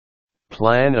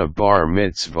Plan a bar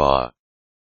mitzvah.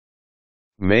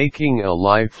 Making a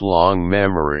lifelong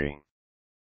memory.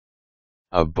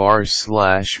 A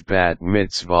bar/bat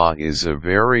mitzvah is a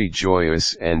very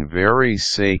joyous and very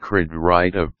sacred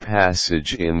rite of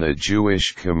passage in the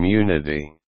Jewish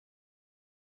community.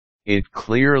 It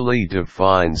clearly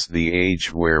defines the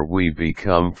age where we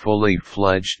become fully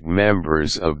fledged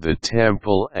members of the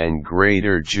temple and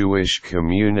greater Jewish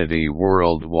community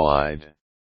worldwide.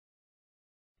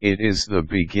 It is the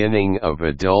beginning of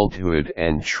adulthood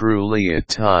and truly a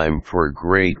time for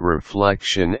great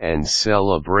reflection and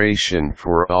celebration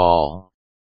for all.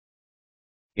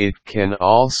 It can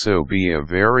also be a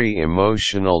very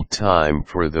emotional time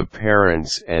for the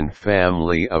parents and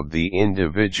family of the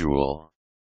individual.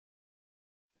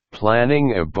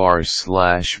 Planning a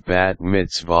bar/bat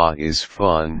mitzvah is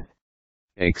fun,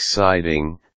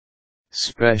 exciting,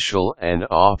 special and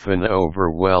often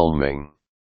overwhelming.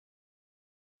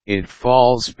 It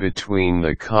falls between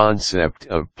the concept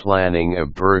of planning a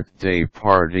birthday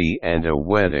party and a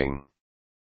wedding.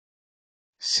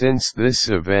 Since this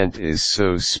event is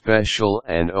so special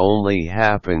and only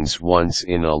happens once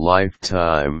in a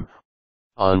lifetime,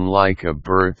 unlike a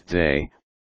birthday,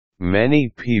 many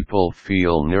people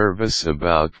feel nervous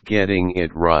about getting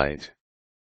it right.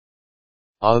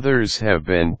 Others have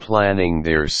been planning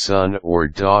their son or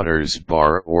daughter's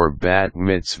bar or bat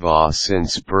mitzvah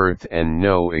since birth and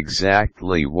know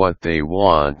exactly what they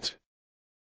want.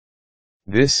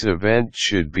 This event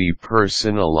should be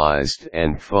personalized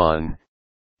and fun.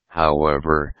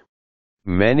 However,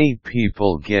 many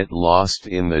people get lost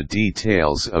in the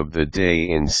details of the day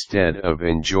instead of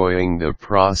enjoying the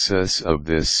process of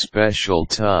this special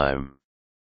time.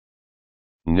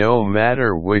 No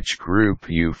matter which group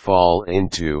you fall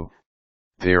into,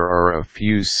 there are a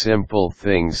few simple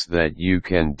things that you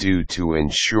can do to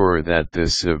ensure that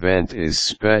this event is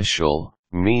special,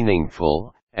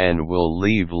 meaningful, and will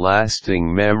leave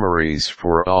lasting memories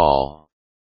for all.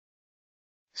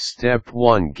 Step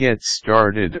 1. Get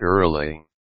started early.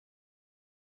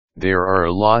 There are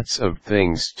lots of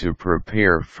things to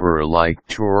prepare for, like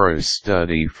Torah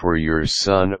study for your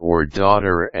son or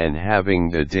daughter and having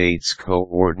the dates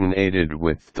coordinated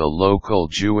with the local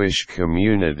Jewish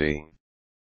community.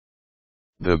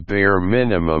 The bare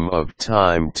minimum of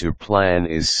time to plan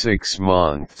is 6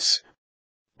 months,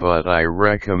 but I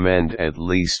recommend at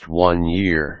least 1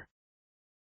 year.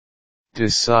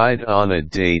 Decide on a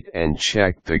date and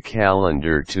check the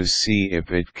calendar to see if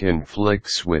it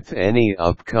conflicts with any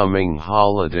upcoming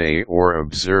holiday or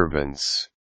observance.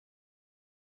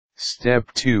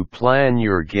 Step 2. Plan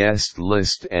your guest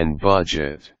list and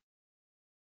budget.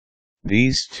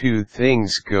 These two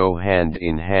things go hand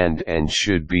in hand and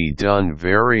should be done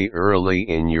very early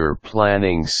in your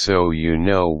planning so you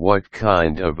know what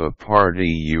kind of a party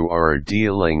you are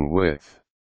dealing with.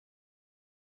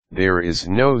 There is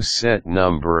no set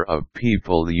number of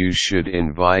people you should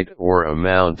invite or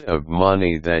amount of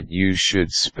money that you should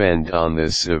spend on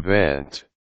this event.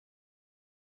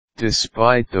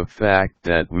 Despite the fact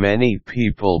that many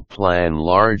people plan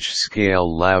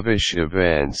large-scale lavish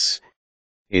events,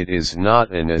 it is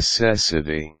not a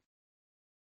necessity.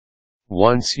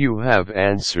 Once you have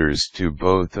answers to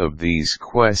both of these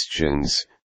questions,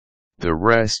 the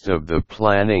rest of the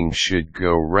planning should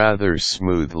go rather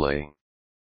smoothly.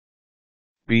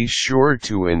 Be sure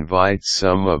to invite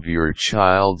some of your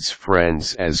child's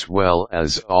friends as well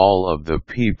as all of the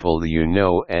people you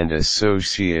know and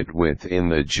associate with in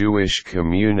the Jewish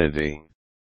community.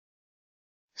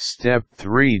 Step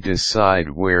 3. Decide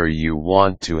where you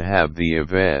want to have the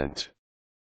event.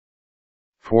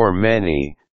 For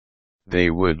many,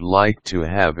 they would like to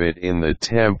have it in the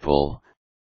temple.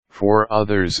 For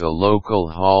others, a local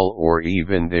hall or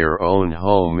even their own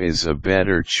home is a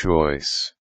better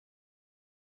choice.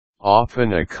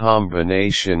 Often a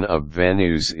combination of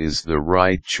venues is the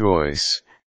right choice,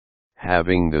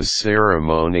 having the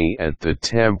ceremony at the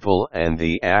temple and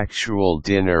the actual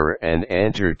dinner and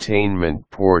entertainment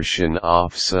portion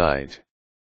off-site.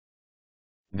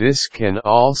 This can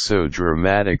also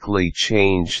dramatically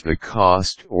change the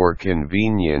cost or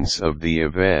convenience of the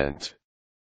event.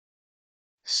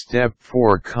 Step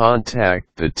 4. Contact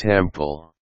the temple.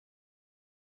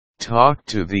 Talk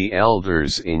to the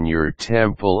elders in your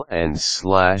temple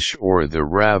and/or the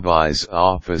rabbi's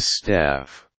office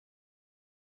staff.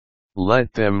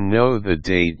 Let them know the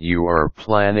date you are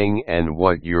planning and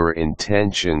what your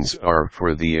intentions are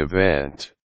for the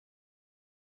event.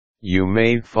 You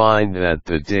may find that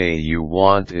the day you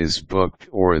want is booked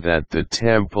or that the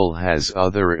temple has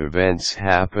other events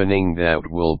happening that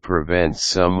will prevent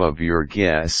some of your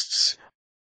guests,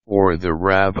 or the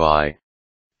rabbi,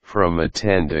 from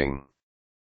attending.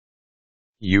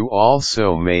 You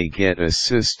also may get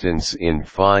assistance in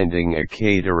finding a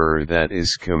caterer that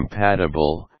is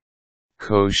compatible,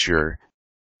 kosher,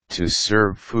 to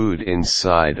serve food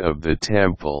inside of the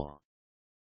temple.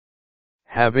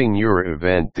 Having your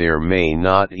event there may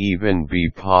not even be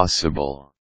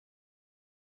possible.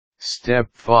 Step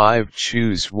 5.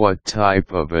 Choose what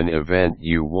type of an event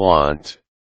you want.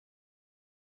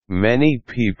 Many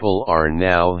people are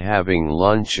now having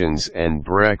luncheons and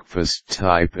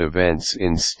breakfast-type events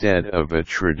instead of a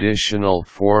traditional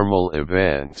formal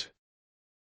event.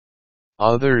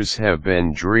 Others have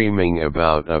been dreaming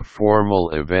about a formal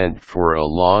event for a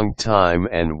long time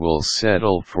and will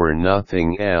settle for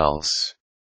nothing else.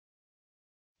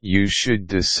 You should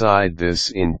decide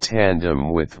this in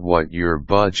tandem with what your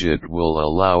budget will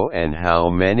allow and how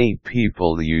many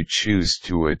people you choose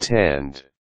to attend.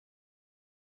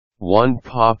 One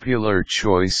popular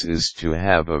choice is to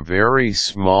have a very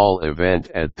small event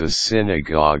at the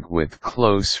synagogue with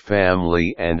close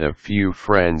family and a few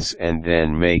friends and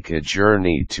then make a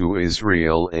journey to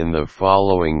Israel in the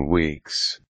following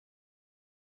weeks.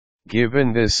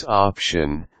 Given this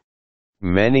option,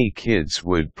 many kids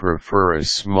would prefer a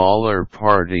smaller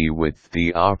party with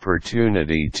the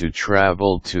opportunity to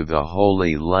travel to the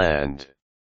Holy Land.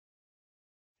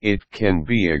 It can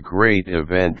be a great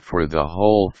event for the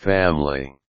whole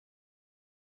family.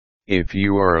 If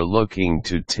you are looking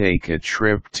to take a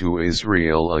trip to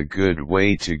Israel, a good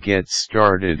way to get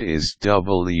started is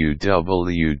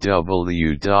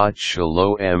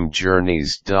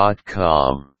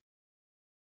www.shalomjourneys.com.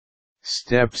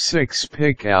 Step 6.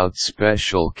 Pick out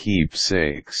special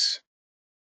keepsakes.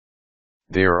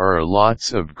 There are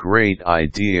lots of great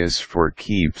ideas for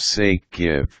keepsake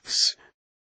gifts,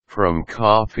 from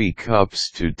coffee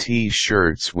cups to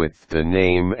t-shirts with the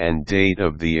name and date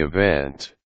of the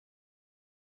event.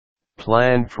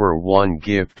 Plan for one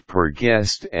gift per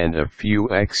guest and a few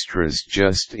extras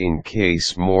just in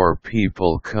case more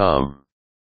people come.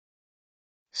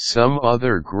 Some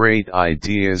other great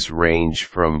ideas range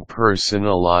from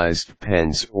personalized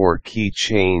pens or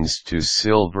keychains to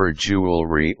silver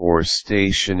jewelry or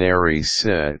stationery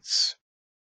sets.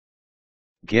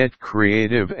 Get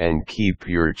creative and keep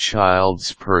your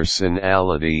child's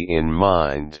personality in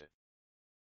mind.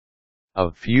 A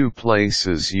few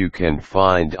places you can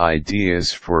find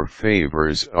ideas for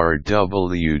favors are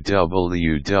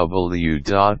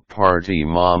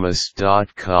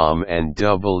www.partymamas.com and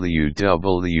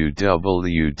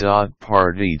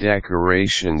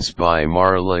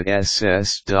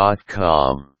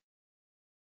www.partydecorationsbymarlass.com.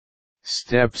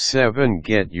 Step 7.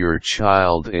 Get your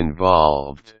child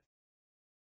involved.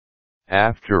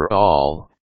 After all,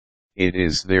 it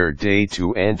is their day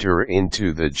to enter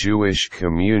into the Jewish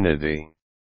community.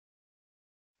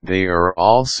 They are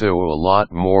also a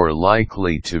lot more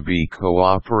likely to be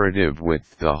cooperative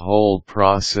with the whole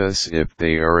process if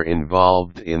they are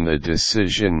involved in the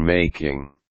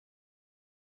decision-making.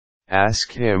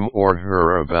 Ask him or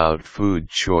her about food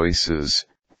choices,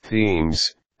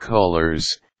 themes,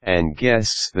 colors, and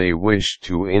guests they wish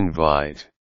to invite.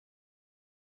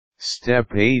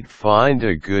 Step 8. Find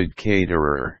a good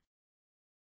caterer.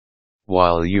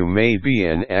 While you may be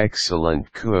an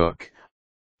excellent cook,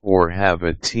 or have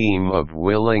a team of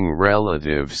willing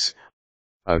relatives,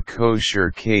 a kosher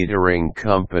catering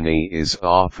company is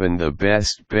often the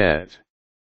best bet.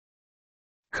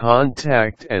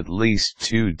 Contact at least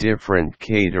 2 different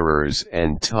caterers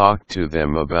and talk to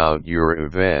them about your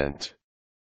event.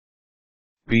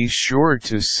 Be sure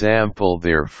to sample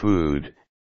their food,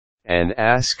 and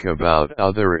ask about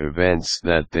other events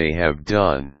that they have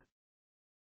done.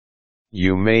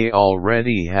 You may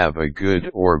already have a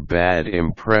good or bad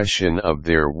impression of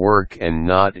their work and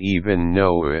not even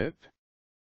know it.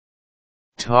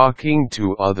 Talking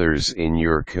to others in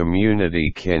your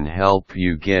community can help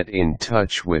you get in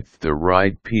touch with the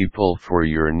right people for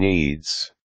your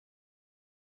needs.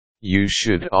 You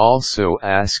should also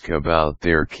ask about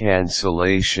their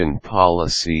cancellation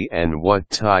policy and what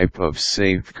type of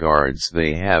safeguards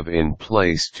they have in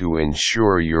place to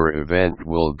ensure your event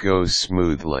will go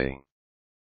smoothly.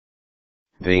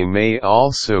 They may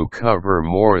also cover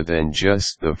more than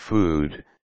just the food,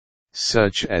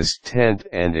 such as tent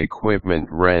and equipment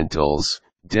rentals,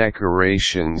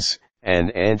 decorations,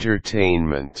 and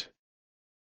entertainment.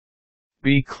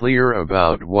 Be clear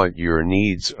about what your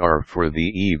needs are for the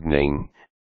evening,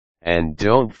 and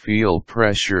don't feel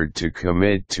pressured to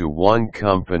commit to one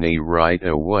company right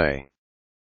away.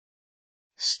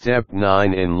 Step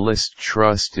 9. Enlist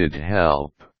trusted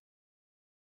help.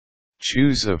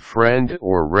 Choose a friend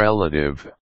or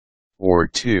relative, or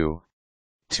 2,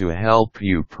 to help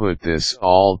you put this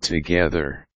all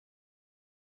together.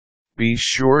 Be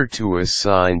sure to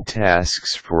assign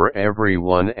tasks for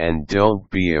everyone and don't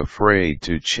be afraid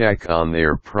to check on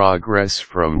their progress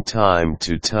from time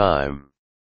to time.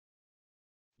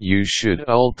 You should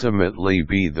ultimately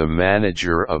be the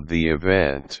manager of the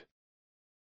event.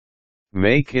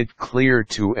 Make it clear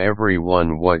to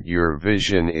everyone what your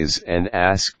vision is and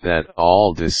ask that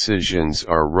all decisions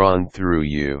are run through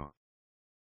you.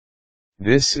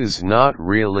 This is not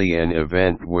really an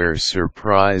event where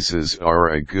surprises are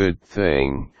a good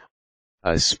thing,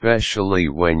 especially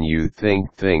when you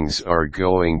think things are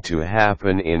going to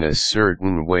happen in a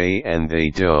certain way and they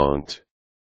don't.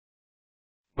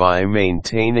 By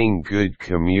maintaining good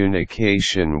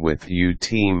communication with your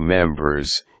team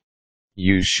members,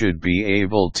 you should be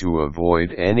able to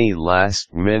avoid any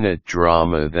last-minute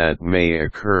drama that may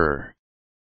occur.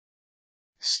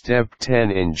 Step 10.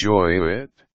 Enjoy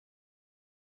it.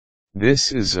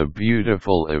 This is a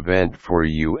beautiful event for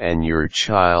you and your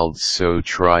child, so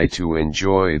try to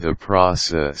enjoy the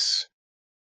process.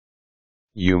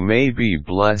 You may be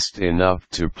blessed enough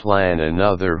to plan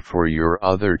another for your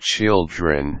other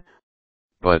children,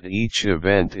 but each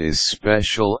event is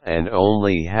special and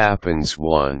only happens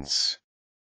once.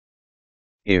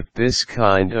 If this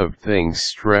kind of thing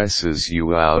stresses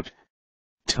you out,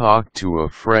 talk to a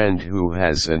friend who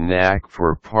has a knack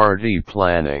for party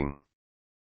planning.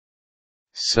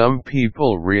 Some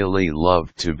people really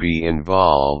love to be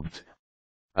involved,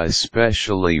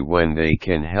 especially when they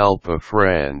can help a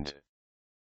friend.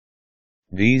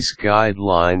 These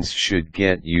guidelines should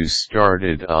get you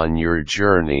started on your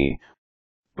journey,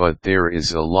 but there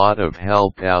is a lot of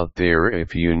help out there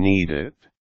if you need it.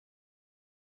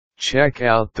 Check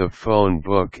out the phone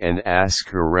book and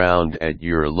ask around at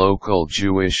your local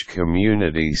Jewish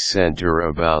community center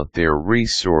about their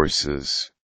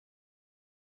resources.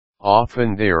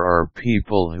 Often there are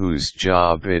people whose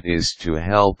job it is to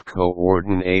help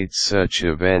coordinate such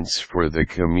events for the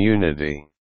community.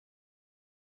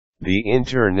 The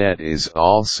internet is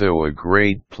also a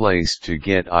great place to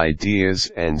get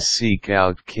ideas and seek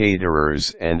out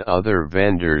caterers and other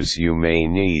vendors you may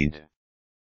need.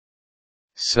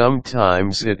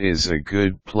 Sometimes it is a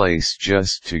good place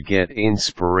just to get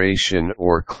inspiration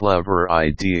or clever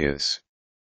ideas.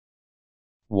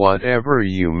 Whatever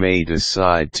you may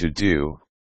decide to do,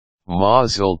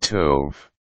 Mazel Tov.